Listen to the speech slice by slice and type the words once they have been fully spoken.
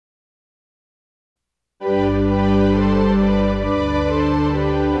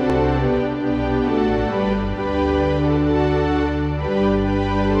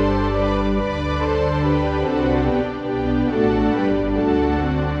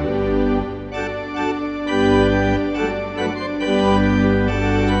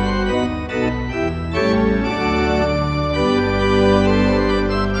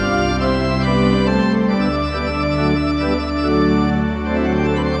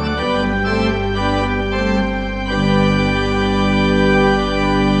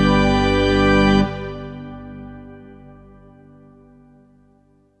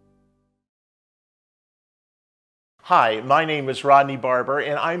Hi, my name is Rodney Barber,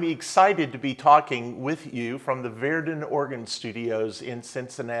 and I'm excited to be talking with you from the Verdin Organ Studios in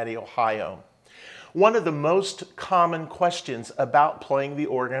Cincinnati, Ohio. One of the most common questions about playing the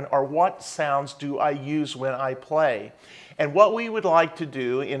organ are what sounds do I use when I play? And what we would like to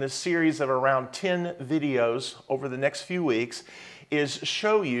do in a series of around 10 videos over the next few weeks is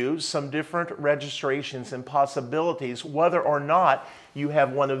show you some different registrations and possibilities, whether or not you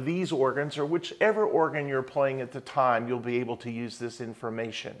have one of these organs or whichever organ you're playing at the time, you'll be able to use this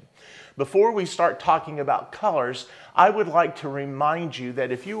information. Before we start talking about colors, I would like to remind you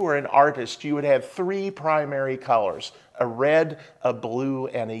that if you were an artist, you would have three primary colors: a red, a blue,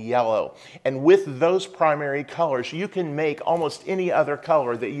 and a yellow. And with those primary colors, you can make almost any other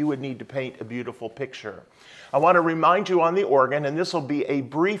color that you would need to paint a beautiful picture. I want to remind you on the organ, and this will be a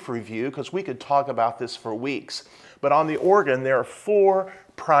brief review because we could talk about this for weeks, but on the organ there are four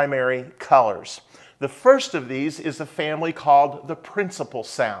primary colors. The first of these is a family called the principal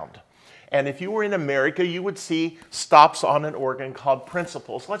sound. And if you were in America, you would see stops on an organ called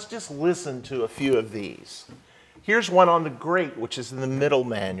principals. Let's just listen to a few of these. Here's one on the grate, which is in the middle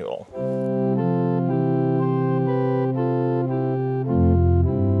manual.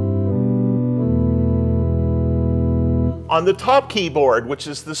 On the top keyboard, which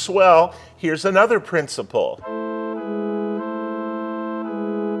is the swell, here's another principal.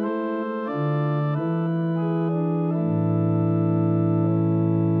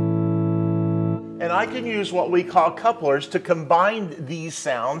 And I can use what we call couplers to combine these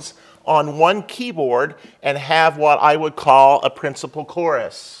sounds on one keyboard and have what I would call a principal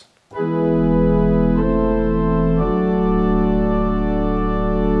chorus.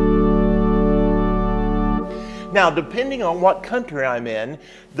 Now, depending on what country I'm in,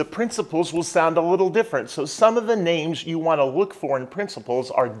 the principals will sound a little different. So some of the names you want to look for in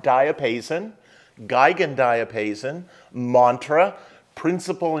principals are diapason, Geigendiapason, mantra,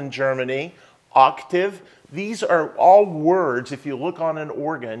 principal in Germany, octave. These are all words. If you look on an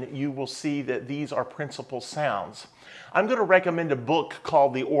organ, you will see that these are principal sounds. I'm going to recommend a book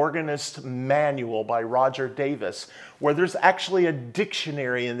called The Organist Manual by Roger Davis, where there's actually a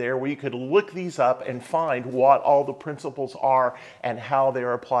dictionary in there where you could look these up and find what all the principals are and how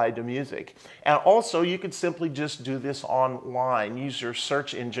they're applied to music. And also, you could simply just do this online. Use your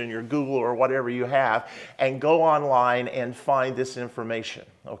search engine, your Google or whatever you have, and go online and find this information,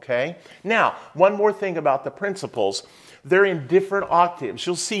 okay? Now, one more thing about the principals. They're in different octaves.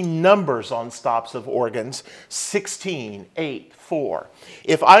 You'll see numbers on stops of organs: 16, 8, 4.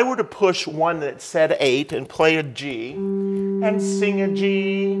 If I were to push one that said 8 and play a G and sing a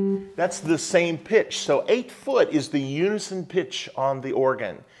G, that's the same pitch. So 8 foot is the unison pitch on the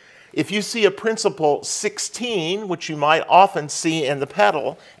organ. If you see a principal 16, which you might often see in the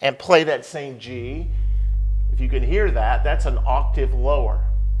pedal, and play that same G, if you can hear that, that's an octave lower.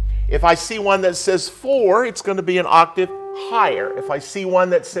 If I see one that says 4, it's going to be an octave higher. If I see one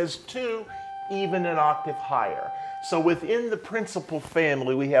that says 2, even an octave higher. So within the principal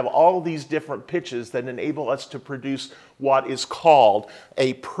family, we have all these different pitches that enable us to produce what is called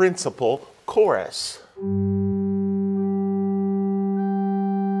a principal chorus.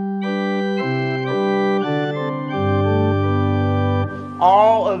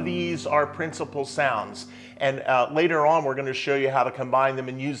 All of these are principal sounds, and later on we're going to show you how to combine them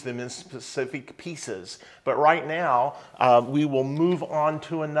and use them in specific pieces. But right now we will move on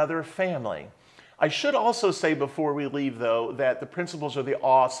to another family. I should also say before we leave, though, that the principals are the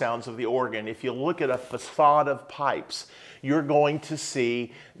aw sounds of the organ. If you look at a facade of pipes, you're going to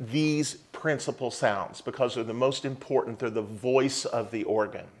see these principal sounds because they're the most important. They're the voice of the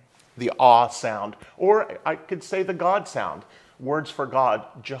organ, the aw sound, or I could say the God sound. Words for God: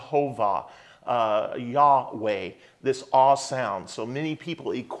 Jehovah, Yahweh, this aw sound. So many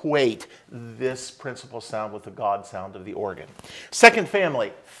people equate this principal sound with the God sound of the organ. Second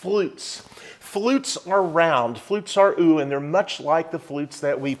family, flutes. Flutes are round, flutes are ooh, and they're much like the flutes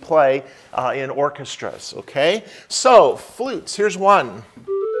that we play in orchestras, okay? So, flutes, here's one.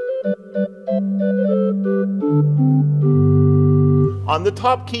 On the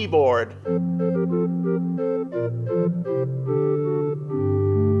top keyboard.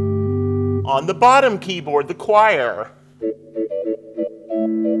 On the bottom keyboard, the choir.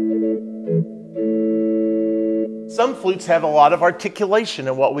 Some flutes have a lot of articulation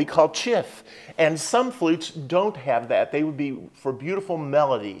in what we call chiff, and some flutes don't have that. They would be for beautiful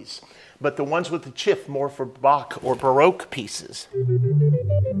melodies, but the ones with the chiff more for Bach or Baroque pieces.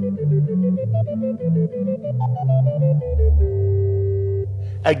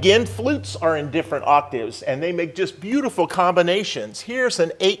 Again, flutes are in different octaves, and they make just beautiful combinations. Here's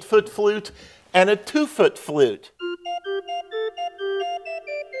an 8-foot flute and a 2-foot flute.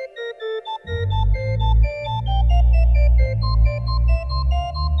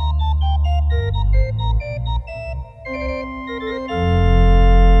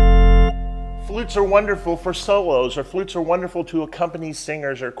 Flutes are wonderful for solos, or flutes are wonderful to accompany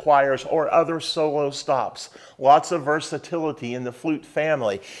singers or choirs or other solo stops. Lots of versatility in the flute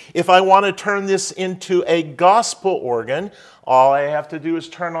family. If I want to turn this into a gospel organ, all I have to do is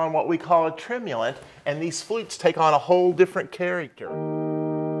turn on what we call a tremulant, and these flutes take on a whole different character.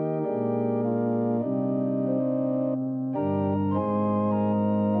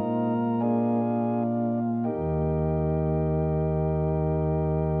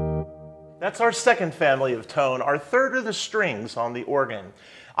 That's our second family of tone. Our third are the strings on the organ.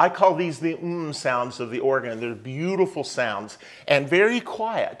 I call these the sounds of the organ. They're beautiful sounds and very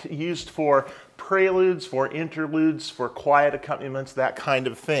quiet, used for preludes, for interludes, for quiet accompaniments, that kind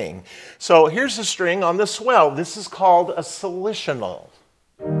of thing. So here's a string on the swell. This is called a solitional.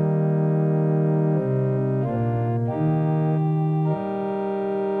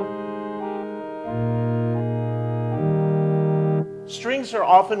 Strings are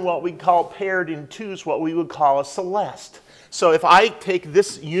often what we call paired in twos, what we would call a celeste. So if I take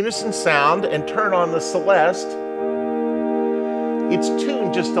this unison sound and turn on the celeste, it's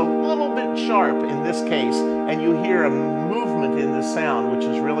tuned just a little bit sharp in this case, and you hear a movement in the sound, which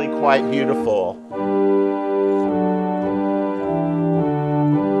is really quite beautiful.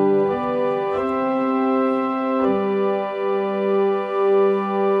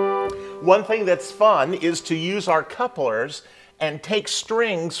 One thing that's fun is to use our couplers and take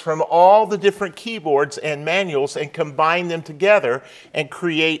strings from all the different keyboards and manuals and combine them together and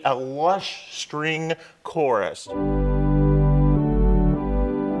create a lush string chorus.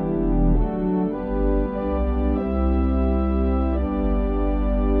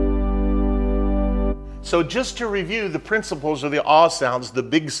 So just to review the principles of the ah sounds, the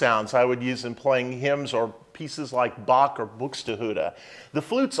big sounds I would use in playing hymns or pieces like Bach or Buxtehude. The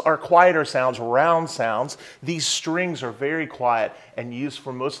flutes are quieter sounds, round sounds. These strings are very quiet and used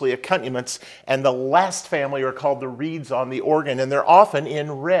for mostly accompaniments. And the last family are called the reeds on the organ, and they're often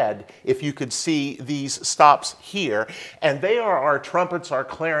in red, if you could see these stops here. And they are our trumpets, our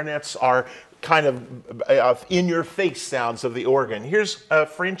clarinets, our kind of in-your-face sounds of the organ. Here's a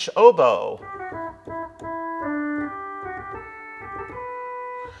French oboe.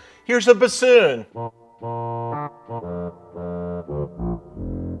 Here's a bassoon.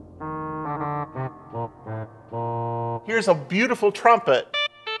 Here's a beautiful trumpet.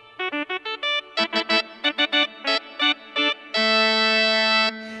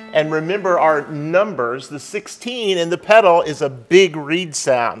 And remember our numbers, the 16 in the pedal is a big reed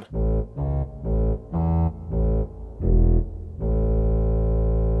sound.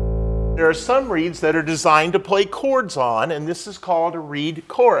 There are some reeds that are designed to play chords on, and this is called a reed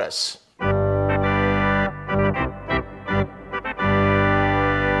chorus.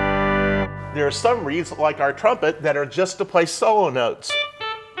 There are some reeds, like our trumpet, that are just to play solo notes.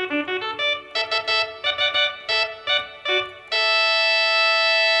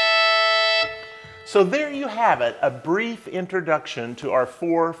 So there you have it, a brief introduction to our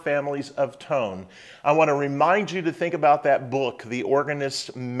 4 families of tone. I want to remind you to think about that book, The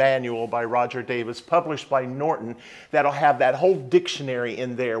Organist's Manual by Roger Davis, published by Norton. That'll have that whole dictionary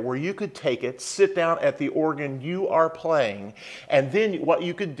in there where you could take it, sit down at the organ you are playing, and then what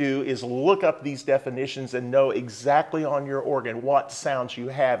you could do is look up these definitions and know exactly on your organ what sounds you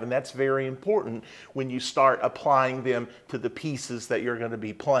have. And that's very important when you start applying them to the pieces that you're going to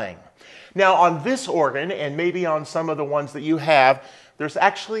be playing. Now on this organ, and maybe on some of the ones that you have, there's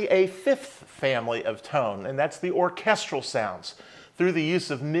actually a 5th family of tone, and that's the orchestral sounds. Through the use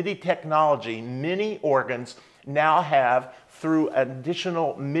of MIDI technology, many organs now have, through an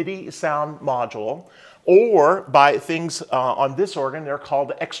additional MIDI sound module, or by things on this organ, they're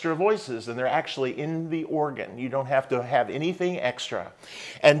called extra voices, and they're actually in the organ. You don't have to have anything extra.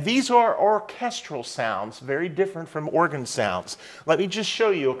 And these are orchestral sounds, very different from organ sounds. Let me just show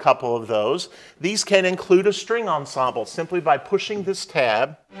you a couple of those. These can include a string ensemble simply by pushing this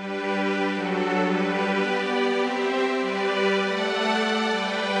tab.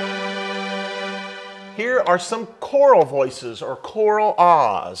 Here are some choral voices or choral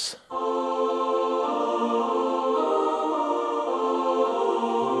ahs.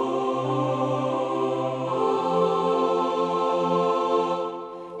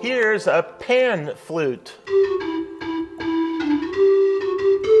 Here's a pan flute.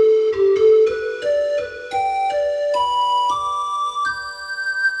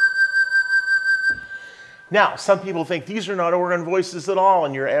 Now, some people think these are not organ voices at all,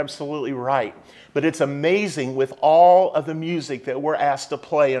 and you're absolutely right. But it's amazing with all of the music that we're asked to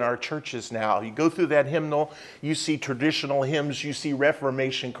play in our churches now. You go through that hymnal, you see traditional hymns, you see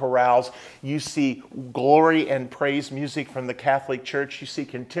Reformation chorales, you see glory and praise music from the Catholic Church, you see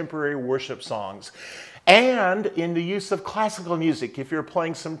contemporary worship songs. And in the use of classical music, if you're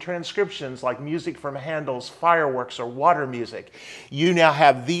playing some transcriptions like music from Handel's Fireworks or Water Music, you now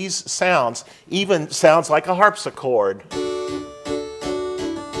have these sounds, even sounds like a harpsichord,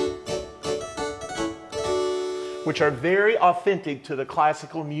 which are very authentic to the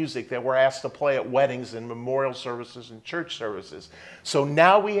classical music that we're asked to play at weddings and memorial services and church services. So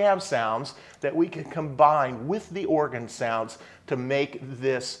now we have sounds that we can combine with the organ sounds to make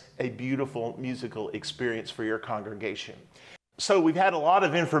this a beautiful musical experience for your congregation. So we've had a lot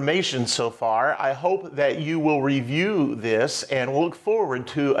of information so far. I hope that you will review this and look forward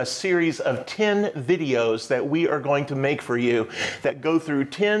to a series of 10 videos that we are going to make for you that go through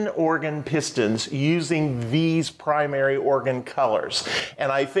 10 organ pistons using these primary organ colors.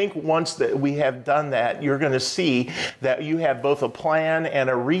 And I think once that we have done that, you're going to see that you have both a plan and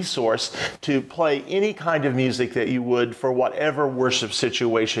a resource to play any kind of music that you would for whatever worship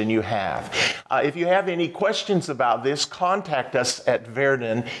situation you have. If you have any questions about this, contact us at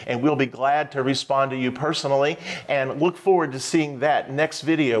Verdin, and we'll be glad to respond to you personally, and look forward to seeing that next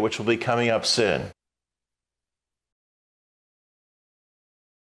video, which will be coming up soon.